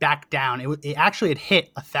plummeted back down. It actually had hit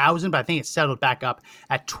 1,000, but I think it settled back up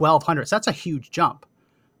at 1,200. So that's a huge jump.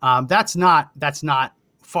 That's not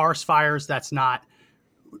forest fires. That's not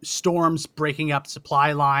storms breaking up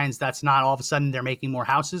supply lines. That's not all of a sudden they're making more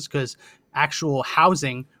houses because actual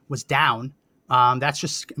housing was down. That's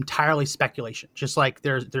just entirely speculation. Just like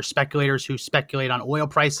there's speculators who speculate on oil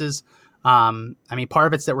prices. I mean, part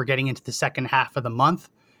of it's that we're getting into the second half of the month,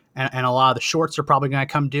 and a lot of the shorts are probably going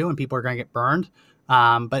to come due, and people are going to get burned.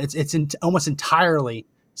 But it's almost entirely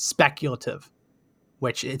speculative,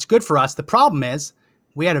 which it's good for us. The problem is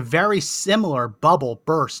we had a very similar bubble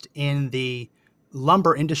burst in the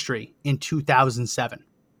lumber industry in 2007.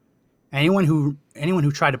 Anyone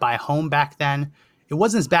who tried to buy a home back then, it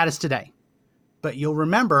wasn't as bad as today. But you'll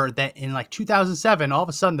remember that in like 2007, all of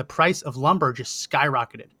a sudden the price of lumber just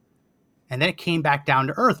skyrocketed. And then it came back down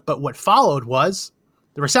to earth. But what followed was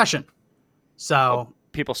the recession. So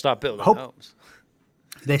people stopped building homes.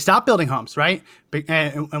 They stopped building homes, right?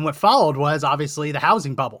 And what followed was obviously the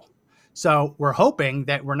housing bubble. So we're hoping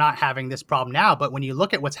that we're not having this problem now. But when you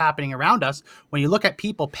look at what's happening around us, when you look at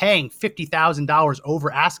people paying $50,000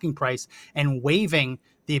 over asking price and waiving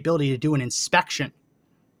the ability to do an inspection,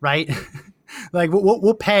 right? Like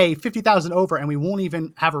we'll pay $50,000 over, and we won't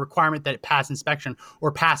even have a requirement that it pass inspection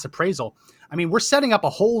or pass appraisal. I mean, we're setting up a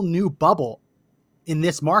whole new bubble in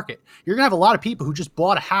this market. You're gonna have a lot of people who just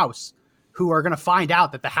bought a house who are gonna find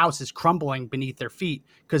out that the house is crumbling beneath their feet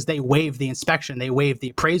because they waived the inspection, they waived the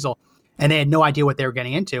appraisal, and they had no idea what they were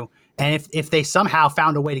getting into. And if they somehow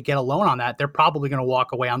found a way to get a loan on that, they're probably going to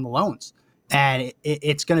walk away on the loans. And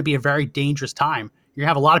it's going to be a very dangerous time. You're going to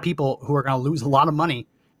have a lot of people who are going to lose a lot of money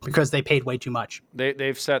because they paid way too much.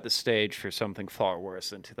 They've set the stage for something far worse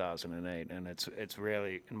than 2008, and it's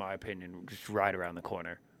really, in my opinion, just right around the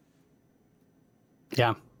corner.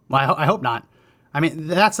 Yeah, well, I hope not. I mean,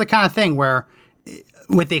 that's the kind of thing where,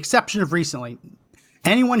 with the exception of recently,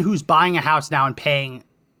 anyone who's buying a house now and paying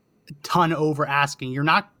a ton over asking, you're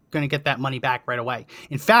not going to get that money back right away.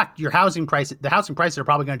 In fact, the housing prices are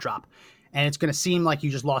probably going to drop, and it's going to seem like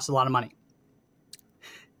you just lost a lot of money.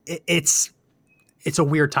 It's a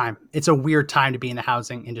weird time. It's a weird time to be in the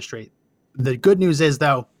housing industry. The good news is,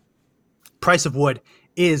 though, price of wood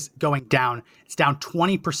is going down. It's down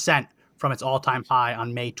 20% from its all-time high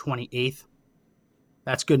on May 28th.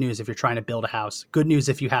 That's good news if you're trying to build a house. Good news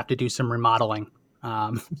if you have to do some remodeling.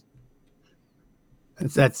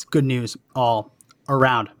 That's good news all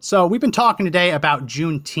around. So we've been talking today about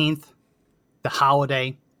Juneteenth, the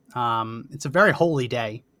holiday. It's a very holy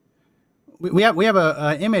day. We have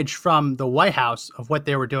a image from the White House of what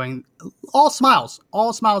they were doing. All smiles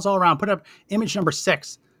all around. Put up image number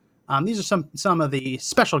 6. These are some of the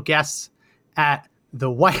special guests at the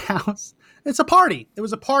White House. It's a party. There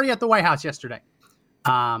was a party at the White House yesterday.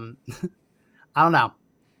 I don't know.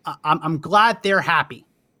 I'm glad they're happy,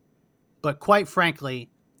 but quite frankly,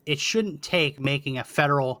 it shouldn't take making a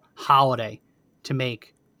federal holiday to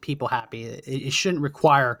make people happy. It shouldn't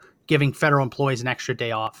require giving federal employees an extra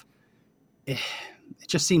day off. It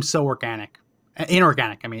just seems so inorganic.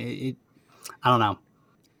 I mean, I don't know.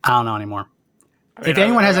 I don't know anymore. I mean, if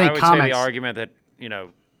anyone has any I would comments, say the argument that,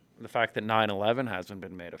 the fact that 9/11 hasn't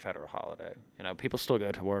been made a federal holiday. People still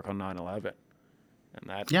go to work on 9/11. And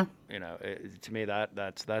that, to me,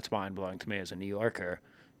 that's mind blowing to me as a New Yorker.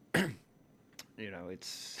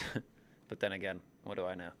 It's, but then again, what do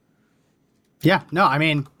I know? Yeah, no, I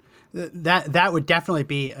mean, that would definitely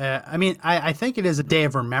be, I think it is a day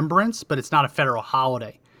of remembrance, but it's not a federal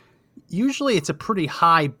holiday. Usually it's a pretty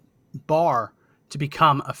high bar to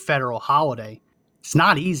become a federal holiday. It's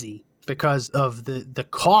not easy because of the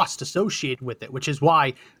cost associated with it, which is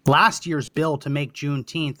why last year's bill to make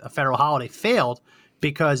Juneteenth a federal holiday failed.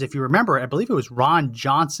 Because if you remember, I believe it was Ron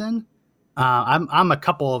Johnson. I'm a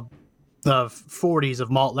couple of 40s of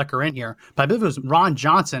malt liquor in here, but I believe it was Ron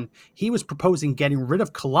Johnson. He was proposing getting rid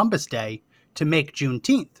of Columbus Day to make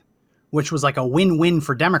Juneteenth, which was like a win-win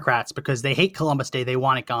for Democrats because they hate Columbus Day. They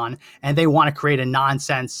want it gone, and they want to create a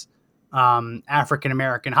nonsense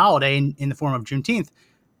African-American holiday in the form of Juneteenth.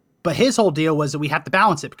 But his whole deal was that we have to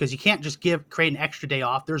balance it because you can't just create an extra day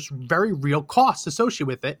off. There's very real costs associated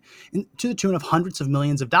with it to the tune of hundreds of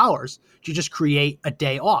millions of dollars to just create a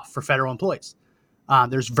day off for federal employees.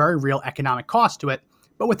 There's very real economic cost to it.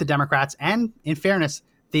 But with the Democrats and, in fairness,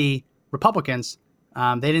 the Republicans,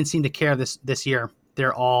 they didn't seem to care this year.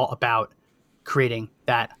 They're all about creating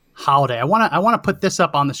that holiday. I want to put this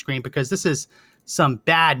up on the screen because this is some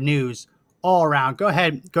bad news all around. Go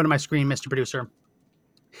ahead, go to my screen, Mr. Producer.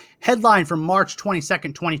 Headline from March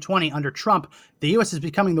 22nd, 2020, under Trump, the U.S. is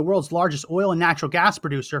becoming the world's largest oil and natural gas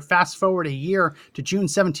producer. Fast forward a year to June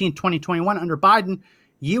 17, 2021, under Biden,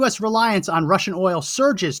 U.S. reliance on Russian oil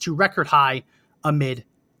surges to record high amid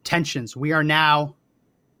tensions. We are now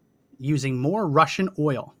using more Russian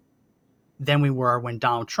oil than we were when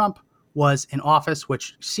Donald Trump was in office,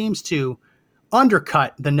 which seems to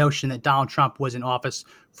undercut the notion that Donald Trump was in office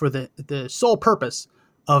for the sole purpose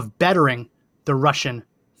of bettering the Russian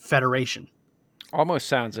Federation. Almost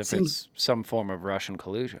sounds as if it's some form of Russian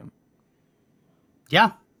collusion.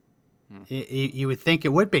 Yeah, you would think it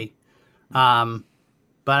would be. But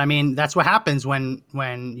I mean, that's what happens when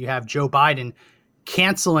you have Joe Biden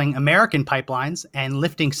canceling American pipelines and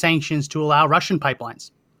lifting sanctions to allow Russian pipelines.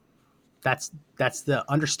 That's the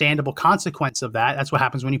understandable consequence of that. That's what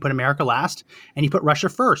happens when you put America last and you put Russia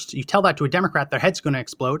first. You tell that to a Democrat, their head's going to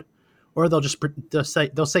explode. Or they'll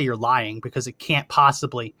say you're lying because it can't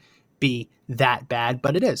possibly be that bad,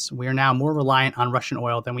 but it is. We are now more reliant on Russian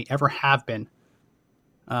oil than we ever have been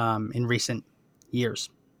in recent years.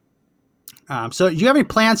 So do you have any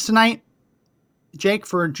plans tonight, Jake,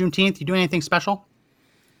 for Juneteenth? You doing anything special?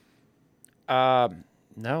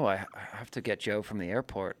 No, I have to get Joe from the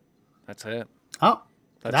airport. That's it. Oh,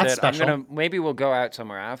 that's special. Maybe we'll go out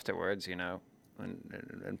somewhere afterwards,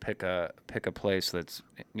 and pick a place that's,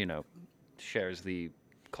 shares the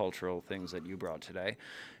cultural things that you brought today.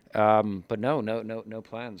 But no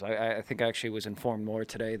plans. I think I actually was informed more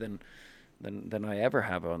today than I ever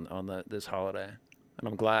have on this holiday, and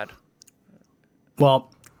I'm glad.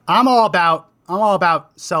 Well, I'm all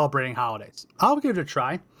about celebrating holidays. I'll give it a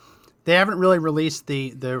try. They haven't really released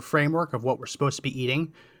the framework of what we're supposed to be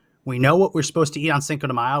eating. We know what we're supposed to eat on Cinco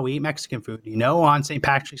de Mayo. We eat Mexican food. You know, on St.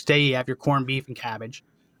 Patrick's Day, you have your corned beef and cabbage.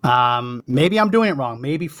 Maybe I'm doing it wrong.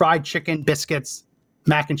 Maybe fried chicken, biscuits,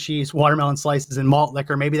 mac and cheese, watermelon slices, and malt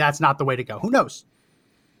liquor. Maybe that's not the way to go. Who knows?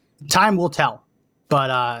 Time will tell.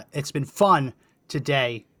 But it's been fun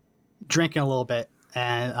today, drinking a little bit.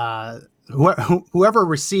 And whoever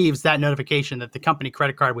receives that notification that the company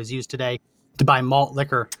credit card was used today to buy malt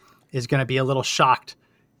liquor is going to be a little shocked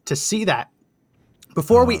to see that.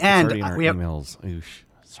 Before we end, we have emails.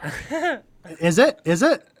 Sorry. Is it?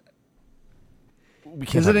 We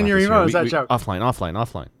can't Is it in your email? Is that joke?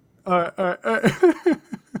 Offline.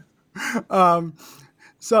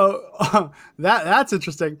 So that's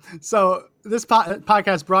interesting. So this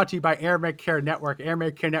podcast brought to you by Air Medcare Network. Air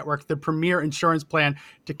Medcare Network, the premier insurance plan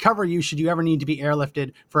to cover you should you ever need to be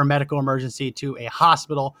airlifted for a medical emergency to a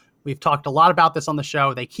hospital. We've talked a lot about this on the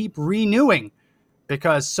show. They keep renewing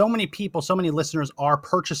because so many people, so many listeners are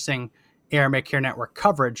purchasing Air Medcare Network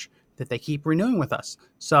coverage that they keep renewing with us.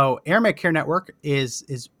 So Air Medcare Network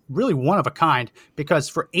is really one of a kind because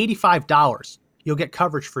for $85, you'll get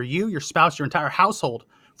coverage for you, your spouse, your entire household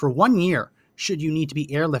for 1 year should you need to be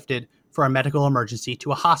airlifted for a medical emergency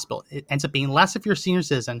to a hospital. It ends up being less if you're a senior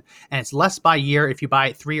citizen, and it's less by year if you buy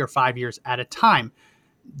it 3 or 5 years at a time.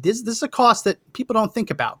 This is a cost that people don't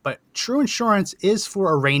think about, but true insurance is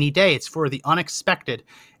for a rainy day. It's for the unexpected.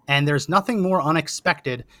 And there's nothing more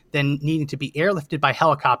unexpected than needing to be airlifted by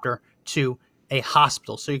helicopter to a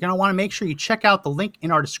hospital. So you're going to want to make sure you check out the link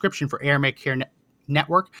in our description for Air Medcare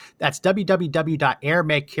Network. That's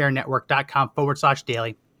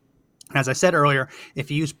www.airmedcarenetwork.com/daily. As I said earlier,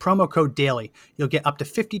 if you use promo code DAILY, you'll get up to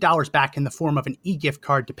 $50 back in the form of an e-gift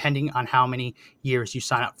card, depending on how many years you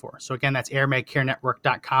sign up for. So again, that's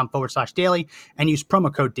airmedcarenetwork.com/daily and use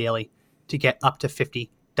promo code DAILY to get up to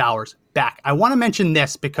 $50 back. I want to mention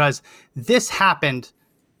this because this happened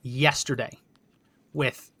yesterday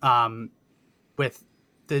with the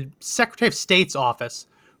Secretary of State's office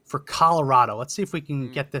for Colorado. Let's see if we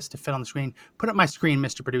can get this to fit on the screen. Put up my screen,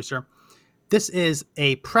 Mr. Producer. This is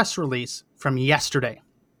a press release from yesterday,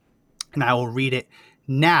 and I will read it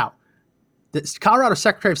now. The Colorado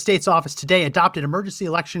Secretary of State's office today adopted emergency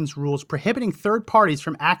elections rules prohibiting third parties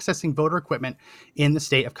from accessing voter equipment in the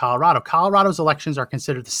state of Colorado. Colorado's elections are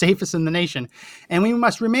considered the safest in the nation, and we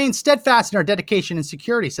must remain steadfast in our dedication and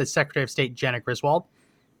security, said Secretary of State Jena Griswold.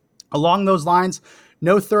 Along those lines,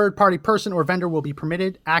 no third-party person or vendor will be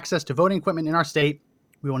permitted access to voting equipment in our state.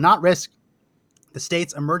 We will not risk the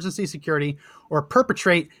state's emergency security or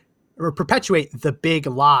perpetuate the big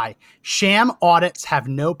lie. Sham audits have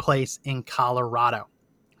no place in Colorado.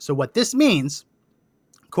 So what this means,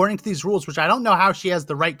 according to these rules, which I don't know how she has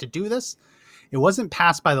the right to do this, it wasn't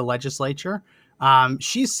passed by the legislature.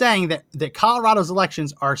 She's saying that Colorado's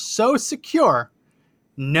elections are so secure,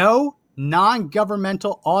 no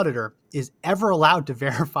non-governmental auditor is ever allowed to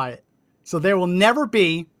verify it. So there will never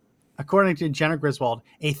be, according to Jena Griswold,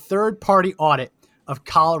 a third-party audit of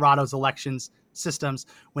Colorado's elections systems.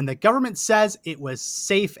 When the government says it was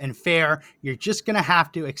safe and fair, you're just going to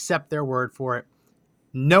have to accept their word for it.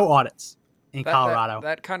 No audits in Colorado.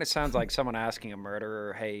 That kind of sounds like someone asking a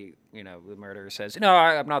murderer, hey, the murderer says, no,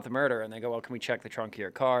 I'm not the murderer. And they go, well, can we check the trunk of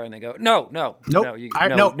your car? And they go, no, nope. You they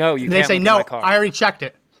can't say, look no, at my car. I already checked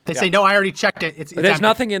it. They say, no, I already checked it. It's There's empty.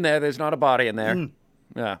 nothing in there. There's not a body in there.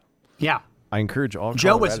 Yeah. I encourage all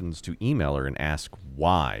Coloradans to email her and ask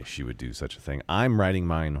why she would do such a thing. I'm writing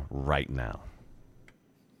mine right now.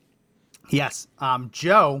 Yes.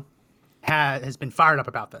 Joe has been fired up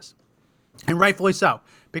about this, and rightfully so,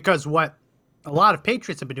 because what a lot of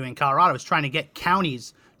patriots have been doing in Colorado is trying to get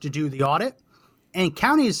counties to do the audit, and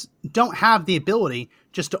counties don't have the ability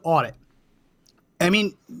just to audit. I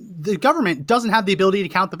mean, the government doesn't have the ability to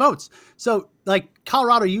count the votes. So, like,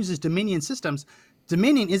 Colorado uses Dominion systems.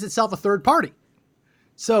 Dominion is itself a third party.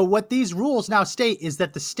 So what these rules now state is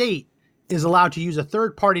that the state is allowed to use a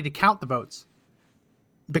third party to count the votes,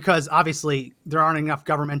 because obviously there aren't enough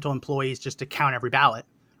governmental employees just to count every ballot,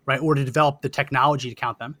 right? Or to develop the technology to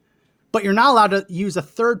count them. But you're not allowed to use a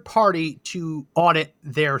third party to audit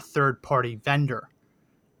their third party vendor.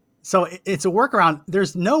 So it's a workaround.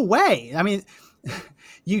 There's no way. I mean,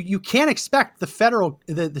 you can't expect the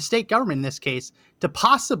state government in this case to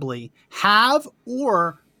possibly have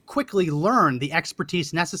or quickly learn the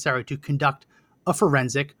expertise necessary to conduct a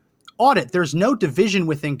forensic audit. There's no division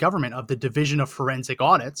within government of the division of forensic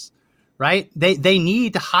audits, right? They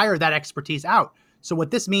need to hire that expertise out. So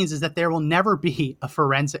what this means is that there will never be a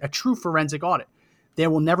true forensic audit. There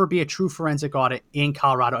will never be a true forensic audit in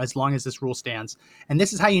Colorado as long as this rule stands. And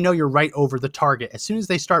this is how you know you're right over the target. As soon as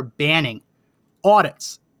they start banning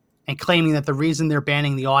audits and claiming that the reason they're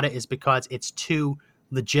banning the audit is because it's too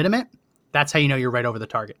legitimate, that's how you know you're right over the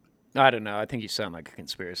target. I don't know. I think you sound like a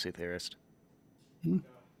conspiracy theorist.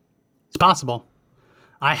 It's possible.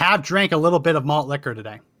 I have drank a little bit of malt liquor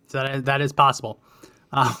today, so that is possible.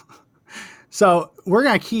 So we're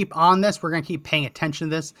going to keep on this. We're going to keep paying attention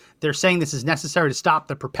to this. They're saying this is necessary to stop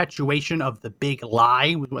the perpetuation of the big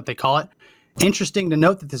lie, what they call it. Interesting to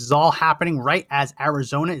note that this is all happening right as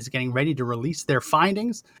Arizona is getting ready to release their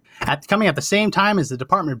findings, coming at the same time as the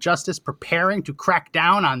Department of Justice preparing to crack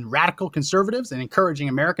down on radical conservatives and encouraging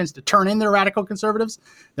Americans to turn in their radical conservatives,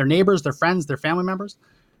 their neighbors, their friends, their family members.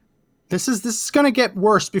 This is going to get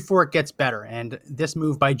worse before it gets better. And this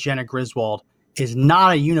move by Jenna Griswold is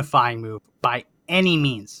not a unifying move by any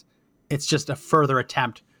means. It's just a further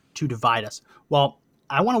attempt to divide us. Well,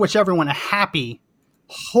 I want to wish everyone a happy,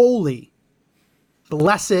 holy,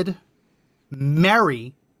 blessed,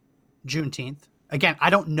 merry Juneteenth. Again, I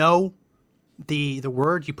don't know the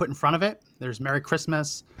word you put in front of it. There's Merry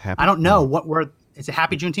Christmas. Happy? I don't know what word. Is it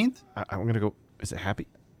Happy Juneteenth? I'm going to go. Is it happy?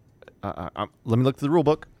 Let me look through the rule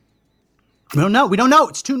book. We don't know. We don't know.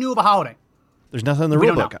 It's too new of a holiday. There's nothing in the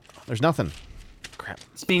rule book. There's nothing. Crap.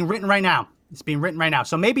 It's being written right now.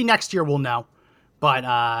 So maybe next year we'll know. But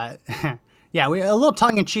yeah, we're a little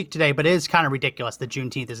tongue-in-cheek today, but it is kind of ridiculous that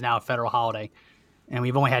Juneteenth is now a federal holiday. And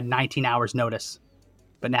we've only had 19 hours notice.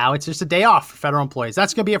 But now it's just a day off for federal employees.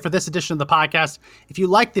 That's going to be it for this edition of the podcast. If you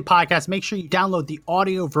like the podcast, make sure you download the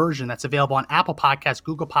audio version that's available on Apple Podcasts,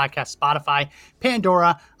 Google Podcasts, Spotify,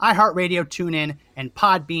 Pandora, iHeartRadio, TuneIn, and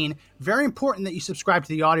Podbean. Very important that you subscribe to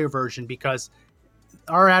the audio version because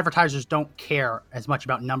our advertisers don't care as much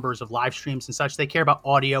about numbers of live streams and such. They care about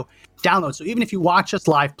audio downloads. So even if you watch us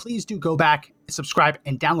live, please do go back, subscribe,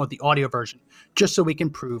 and download the audio version just so we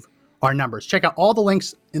can prove our numbers. Check out all the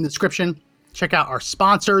links in the description. Check out our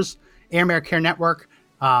sponsors, Air Care Network,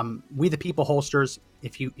 We the People holsters.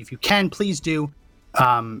 If you can, please do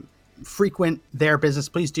frequent their business.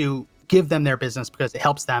 Please do give them their business because it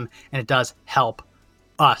helps them and it does help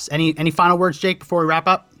us. Any final words, Jake, before we wrap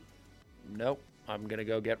up? Nope. I'm going to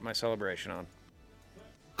go get my celebration on.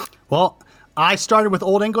 Well, I started with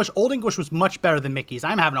Old English. Old English was much better than Mickey's.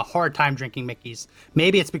 I'm having a hard time drinking Mickey's.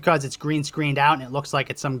 Maybe it's because it's green screened out and it looks like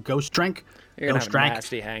it's some ghost drink. You're going to have a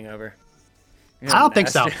nasty hangover. I don't think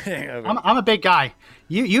so. I'm a big guy.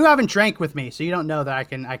 You haven't drank with me, so you don't know that I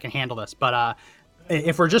can handle this. But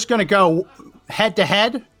if we're just going to go head to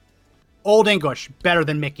head, Old English better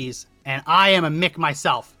than Mickey's, and I am a Mick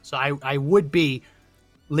myself, so I would be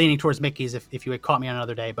leaning towards Mickey's if you had caught me on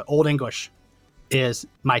another day. But Old English is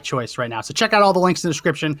my choice right now. So check out all the links in the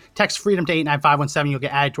description. Text FREEDOM to 89517. You'll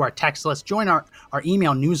get added to our text list. Join our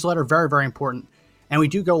email newsletter. Very, very important. And we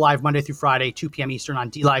do go live Monday through Friday, 2 p.m. Eastern on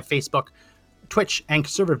DLive, Facebook, Twitch, and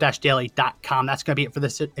conservative-daily.com. That's going to be it for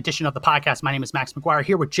this edition of the podcast. My name is Max McGuire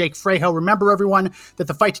here with Jake Frejo. Remember, everyone, that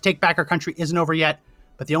the fight to take back our country isn't over yet,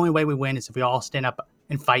 but the only way we win is if we all stand up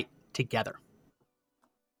and fight together.